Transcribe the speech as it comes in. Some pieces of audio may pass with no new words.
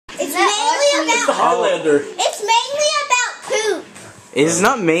Highlander. It's mainly about poop. It is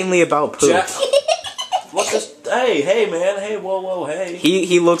not mainly about poop. Look this. Hey, man. Hey, whoa, hey.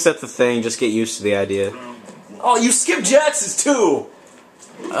 He looks at the thing. Just get used to the idea. Oh, you skipped Jax's too.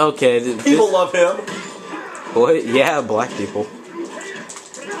 Okay. People love him. What? Yeah, black people.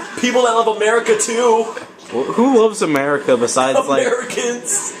 People that love America too. Well, who loves America besides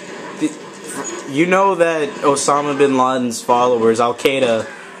Americans? You know that Osama bin Laden's followers, Al Qaeda,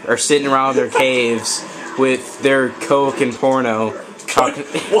 are sitting around their caves with their Coke and porno. Why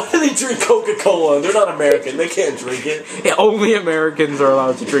do they drink Coca-Cola? They're not American. They can't drink it. Yeah, only Americans are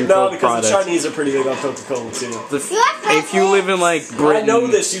allowed to drink Coke products. No, because the Chinese are pretty big on Coca-Cola too. If you live in like Britain, I know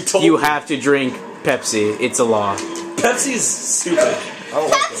this. You told me. have to drink Pepsi. It's a law. Pepsi's stupid.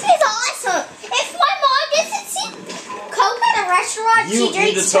 Pepsi's awesome. If my mom doesn't see Coke at a restaurant, she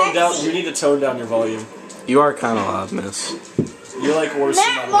drinks Pepsi. You need to tone down your volume. You are kind of loud, miss. You're like worse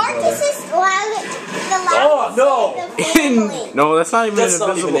than my brother. Marcus is the loudest. Oh, no! No, that's not even That's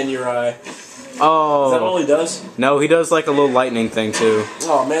invisible. not even in your eye. Oh. Is that all he does? No, he does like a little lightning thing too.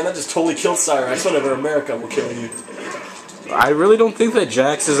 Oh man, that just totally killed Cyrax. Whatever, America will kill you. I really don't think that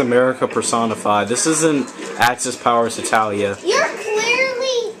Jax is America personified. This isn't Axis Powers Italia.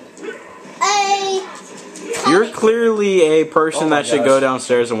 You're clearly a person that should go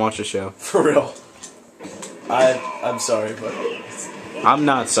downstairs and watch a show. For real. I'm sorry, but... I'm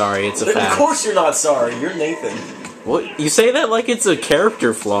not sorry, it's a fact. Of course you're not sorry, you're Nathan. What? You say that like it's a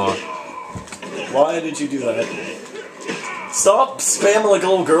character flaw. Why did you do that? Stop spamming like a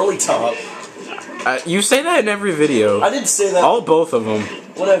little girly top. You say that in every video. I didn't say that. Both of them.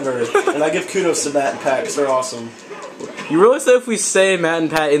 Whatever. And I give kudos to Matt and Pat because they're awesome. You realize that if we say Matt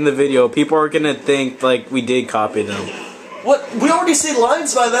and Pat in the video, people are gonna think like we did copy them. What? We already see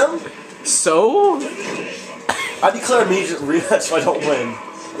lines by them. So? I declare immediate rematch if I don't win.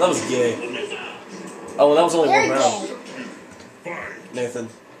 That was gay. Oh, well, that was only one round. Nathan.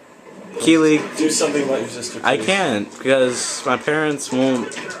 Keely. Do something about your sister, please. I can't, because my parents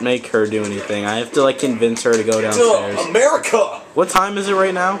won't make her do anything. I have to, like, convince her to go downstairs. America! What time is it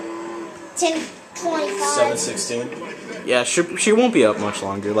right now? 10:25. 7:16. Yeah, she won't be up much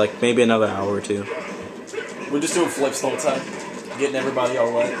longer. Like, maybe another hour or two. We're just doing flips the whole time. Getting everybody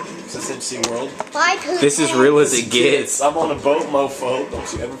all wet. Since SeaWorld. This is real as it gets. I'm on a boat, mofo.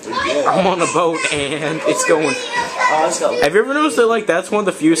 Don't you ever forget. I'm on a boat and it's going. Have you ever noticed that like that's one of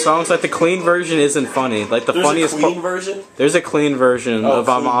the few songs like the clean version isn't funny? Like the funniest. There's a clean version. There's a clean version of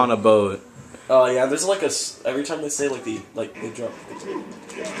 "I'm on a boat." Oh yeah, there's like a every time they say they drop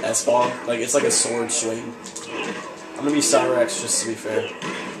S-bomb, like it's like a sword swing. I'm gonna be Cyrax just to be fair.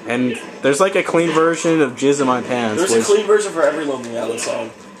 And there's like a clean version of "Jizz in My Pants." There's a clean version for every Lonely Island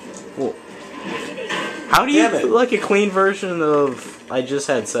song. Well, how do you like a clean version of "I Just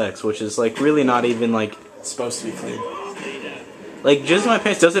Had Sex," which is like really not even like it's supposed to be clean. Like "Jizz in My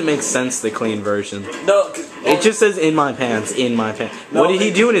Pants" doesn't make sense. The clean version. No, it just says "in my pants," "in my pants." No, what did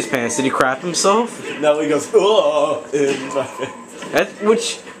he do in his pants? Did he crap himself? No, he goes "oh" in my pants.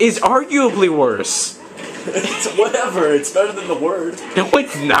 Which is arguably worse. It's whatever. It's better than the word. No,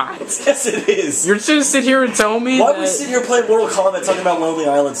 it's not. Yes, it is. You're just gonna sit here and tell me why are we sitting here playing Mortal Kombat talking about Lonely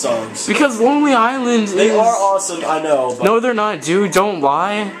Island songs? Because Lonely Island They are awesome, I know. But no, they're not, dude. Don't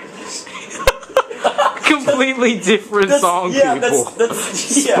lie. Completely different song, people.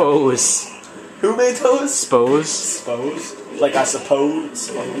 Suppose. Who made those? Suppose. Like I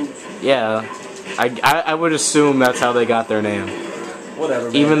suppose. Yeah. I would assume that's how they got their name.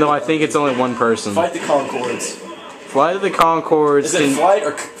 Whatever, man. Even though I think it's only one person. Fight the Concords. Flight of the Concords. Is it flight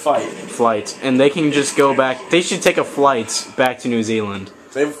or fight? Flight. And they can just go back. They should take a flight back to New Zealand.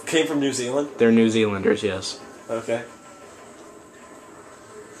 They came from New Zealand? They're New Zealanders, yes. Okay.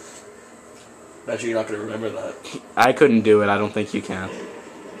 Bet you're not going to remember that. I couldn't do it. I don't think you can.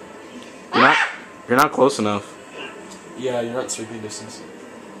 You're not close enough. Yeah, you're not sweeping distance.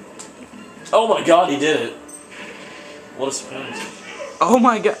 Oh my god, he did it. What a surprise. Oh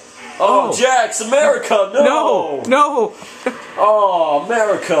my god. Oh, Jax, America, no! No! Oh,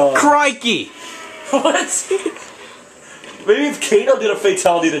 America. Crikey! What? Maybe if Kano did a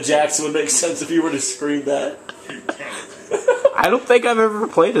fatality to Jax, it would make sense if you were to scream that. I don't think I've ever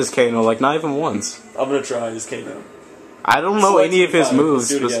played as Kano, like not even once. I'm gonna try as Kano. I don't know any of his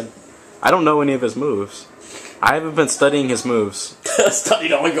moves. I don't know any of his moves. I haven't been studying his moves.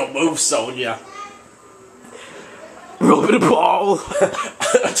 Studied all your moves, Sonya. Roll it a ball.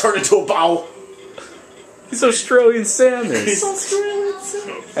 I turn into a ball. He's Australian Samus. He's Australian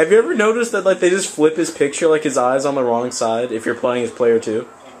Samus. Have you ever noticed that like they just flip his picture like his eyes on the wrong side if you're playing as player 2?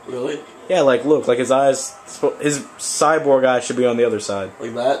 Really? Yeah, like look, like his eyes, his cyborg eye should be on the other side.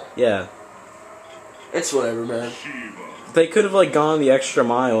 Like that? Yeah. It's whatever, man. They could have like gone the extra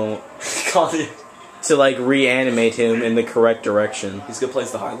mile to like reanimate him in the correct direction. He's gonna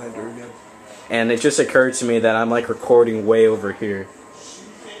place the Highlander again. And it just occurred to me that I'm like recording way over here.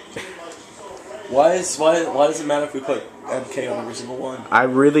 Why does it matter if we put MK on every single one? I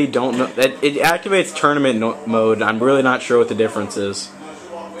really don't know. It activates tournament mode. I'm really not sure what the difference is.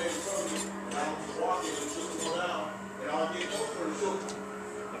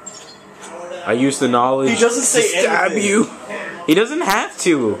 I use the knowledge He doesn't say to stab anything. you. He doesn't have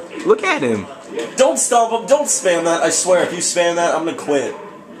to. Look at him. Don't stomp him. Don't spam that. I swear, if you spam that, I'm gonna quit.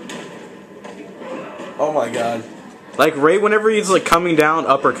 Oh my god. Like right whenever he's like coming down,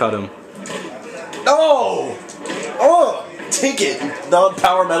 uppercut him. Oh! Oh! Take it,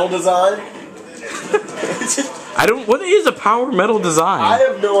 non-power metal design. I don't. What is a power metal design? I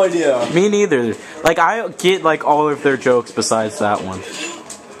have no idea. Me neither. Like I get like all of their jokes besides that one.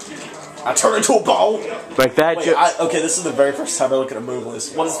 I turn into a ball. Like that. Wait, okay, this is the very first time I look at a move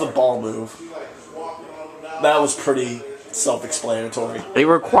list. What is the ball move? That was pretty self-explanatory. It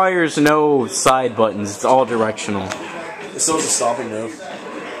requires no side buttons. It's all directional. So is a stomping move.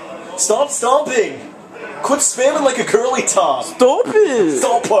 Stop stomping! Quit spamming like a girly top. Stop it!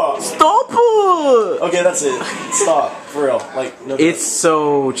 Stop her! Stop it! Okay, that's it. Stop. For real. Like, no. It's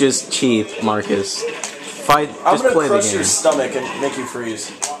so just cheap, Marcus. Fight. I'm Just gonna play the crush game. your stomach and make you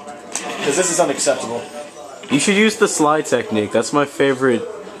freeze. Because this is unacceptable. You should use the slide technique. That's my favorite.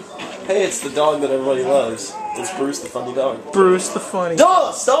 Hey, it's the dog that everybody loves. It's Bruce, the funny dog. Bruce the funny.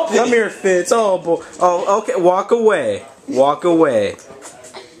 Duh! Stop it! Come here, Fitz. Oh, boy. Oh, okay. Walk away. Walk away.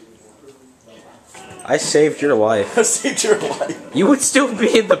 I saved your life. I saved your life. You would still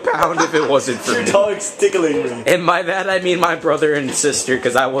be in the pound if it wasn't for Your me. dog's tickling me. And by that I mean my brother and sister,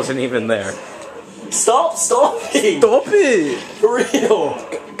 because I wasn't even there. Stop stomping! Stop it! For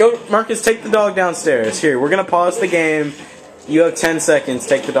real! Go, Marcus, take the dog downstairs. Here, we're gonna pause the game. You have 10 seconds.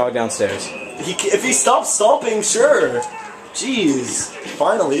 Take the dog downstairs. If he stops stomping, sure. Jeez.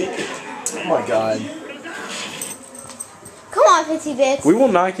 Finally. Oh my god. Come on, Fitzy Bits. We will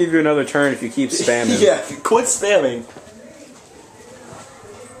not give you another turn if you keep spamming. Yeah, quit spamming.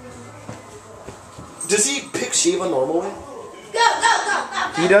 Does he pick Shiva normally?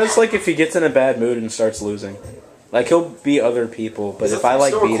 Go. He does, like, if he gets in a bad mood and starts losing. Like, he'll beat other people, but Is if that I,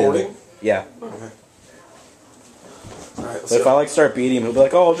 like, still beat recording? him... Yeah. Okay. Alright, let's But if go. I, like, start beating him, he'll be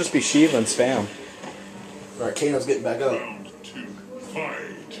like, oh, I'll just be Shiva and spam. Alright, Kano's getting back up.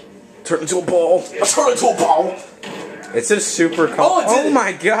 Turn into a ball. I turned into a ball! It's a super... Oh,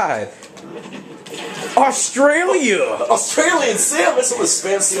 my god. Australia! Australian Sam! This was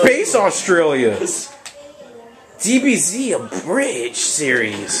spam Space Australia! DBZ Abridged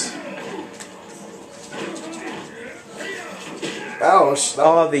series. Ouch.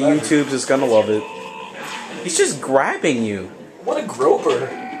 Oh, the YouTubes is gonna love it. He's just grabbing you. What a groper.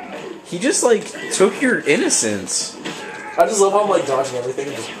 He just, like, took your innocence. I just love how I'm like dodging everything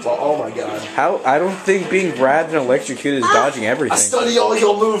and just, oh my god. How? I don't think being grabbed and electrocuted is dodging everything. I study all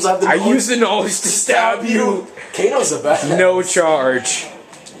your moves, I have the I knowledge use the knowledge to stab you. Kano's a badass. No charge.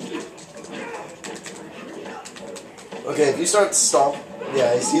 Okay, if you start stomp,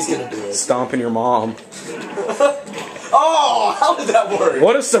 yeah, he's gonna do it. Stomping your mom. Oh, how did that work?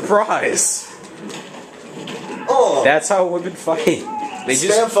 What a surprise. Oh, That's how women fight. They spam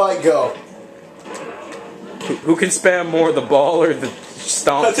just... fight, go. Who can spam more, the ball or the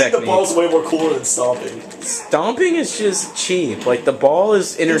stomp I think technique? the ball's way more cooler than stomping. Stomping is just cheap. Like, the ball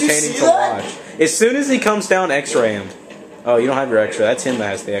is entertaining see to that? watch. As soon as he comes down, X-ray him. Oh, you don't have your X-ray. That's him that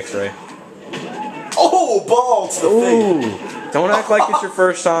has the X-ray. Oh, ball to the face. Ooh. Don't act like it's your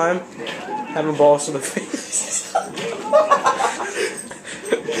first time having balls to the face.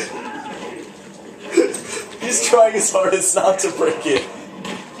 He's trying his hardest not to break it.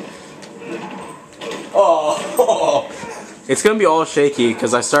 Oh. It's gonna be all shaky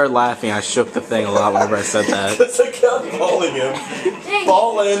because I started laughing. I shook the thing a lot whenever I said that. Because I kept balling him.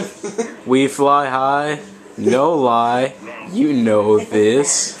 Ballin'. We fly high, no lie. You know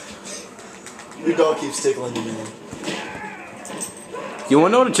this. Your dog keeps tickling you, man. You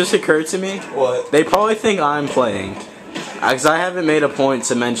wanna know what just occurred to me? What? They probably think I'm playing. Because I haven't made a point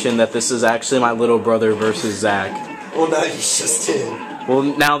to mention that this is actually my little brother versus Zach. Well, now you just did. Well,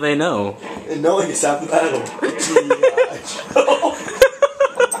 now they know. And knowing is half the battle.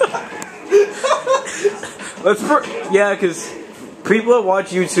 Yeah, because people that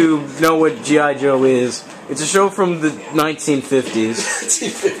watch YouTube know what G.I. Joe is. It's a show from the 1950s.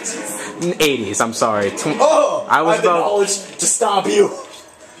 80s, I'm sorry. Oh! I was have the about- knowledge to stop you.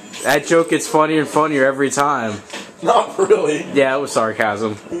 That joke gets funnier and funnier every time. Not really. Yeah, it was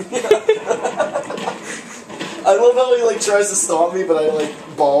sarcasm. I love how he like tries to stop me, but I like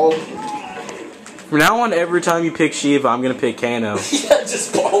ball. From now on, every time you pick Shiva, I'm gonna pick Kano. Yeah,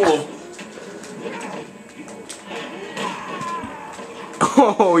 just ball him.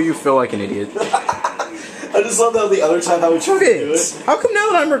 Oh, you feel like an idiot. I just love that the other time how we tried to do it. How come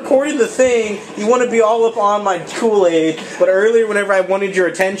now that I'm recording the thing, you want to be all up on my Kool-Aid, but earlier whenever I wanted your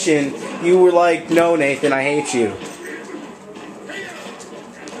attention, you were like, no, Nathan, I hate you.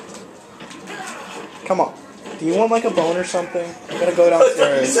 Come on. Do you want like a bone or something? I'm gonna go I thought you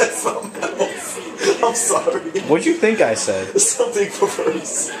downstairs. said something else. I'm sorry. What'd you think I said? Something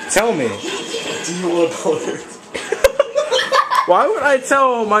perverse. Tell me. Do you want a boner? Why would I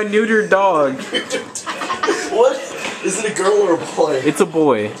tell my neutered dog? What? Is it a girl or a boy? It's a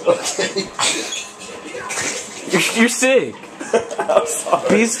boy. Okay. You're sick. I'm sorry.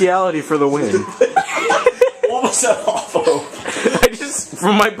 Bestiality for the win. What was that off of?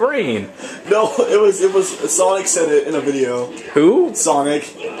 From my brain. No, it was Sonic said it in a video. Who? Sonic.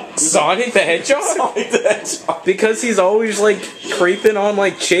 Sonic the Hedgehog? Sonic the Hedgehog. Because he's always like creeping on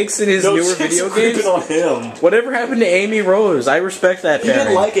like chicks in his newer video games. Creeping on him. Whatever happened to Amy Rose? I respect that. He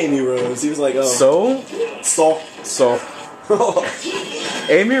didn't like Amy Rose. He was like, oh. So.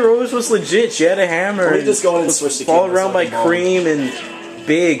 Amy Rose was legit. She had a hammer. Let me just go in and switch the followed around by Cream and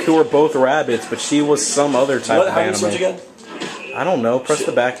Big, who were both rabbits, but she was some other type of How do you animal. switch again? I don't know. Press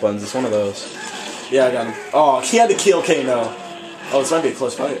the back buttons. It's one of those. Yeah, I got him. Oh, he had to kill Kano. Oh, this might be a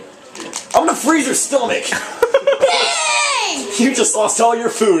close fight. I'm gonna freeze your stomach! You just lost all your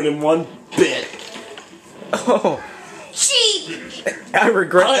food in one bit. Oh. Cheap! I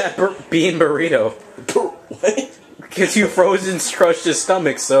regret that bean burrito. What? Because you frozen crushed his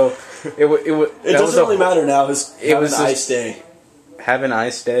stomach, so it doesn't really matter now. It was an ice day. Have an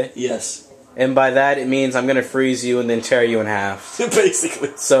ice day? Yes. And by that, it means I'm gonna freeze you and then tear you in half.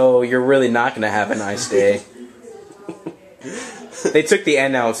 Basically. So you're really not gonna have a nice day. They took the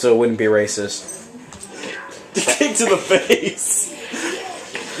N out so it wouldn't be racist. Kick to the face.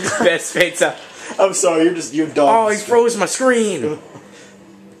 Best face out. I'm sorry, you're dumb. Oh, he froze my screen.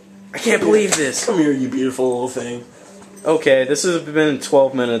 I can't believe this. Come here, you beautiful little thing. Okay, this has been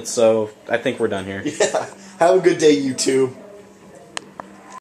 12 minutes, so I think we're done here. Yeah. Have a good day, YouTube.